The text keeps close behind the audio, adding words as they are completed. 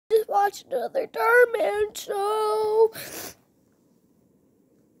watch another Darman show.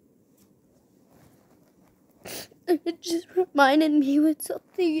 It just reminded me with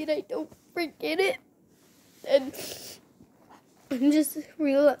something and I don't forget it. And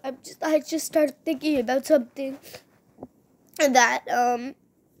I just started thinking about something that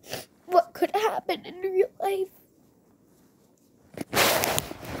what could happen in real life.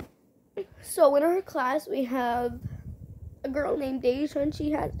 So in our class we have a girl named Deja, and she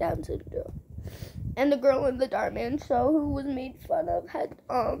has Down syndrome. And the girl in the Darman show who was made fun of had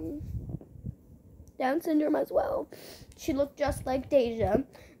Down syndrome as well. She looked just like Deja,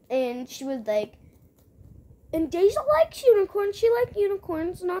 and she was like, and Deja likes unicorns. She likes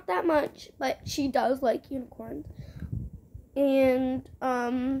unicorns, not that much, but she does like unicorns. And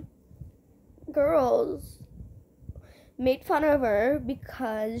girls made fun of her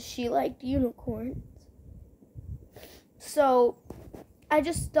because she liked unicorns. So I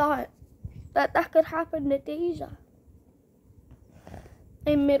just thought that could happen to Deja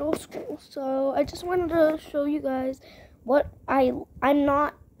in middle school. So I just wanted to show you guys what I'm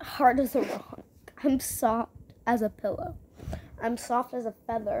not hard as a rock. I'm soft as a pillow. I'm soft as a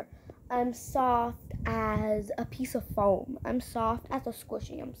feather. I'm soft as a piece of foam. I'm soft as a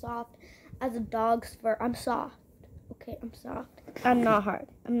squishy. I'm soft as a dog's fur. I'm soft. Okay, I'm soft. I'm not hard.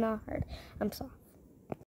 I'm soft.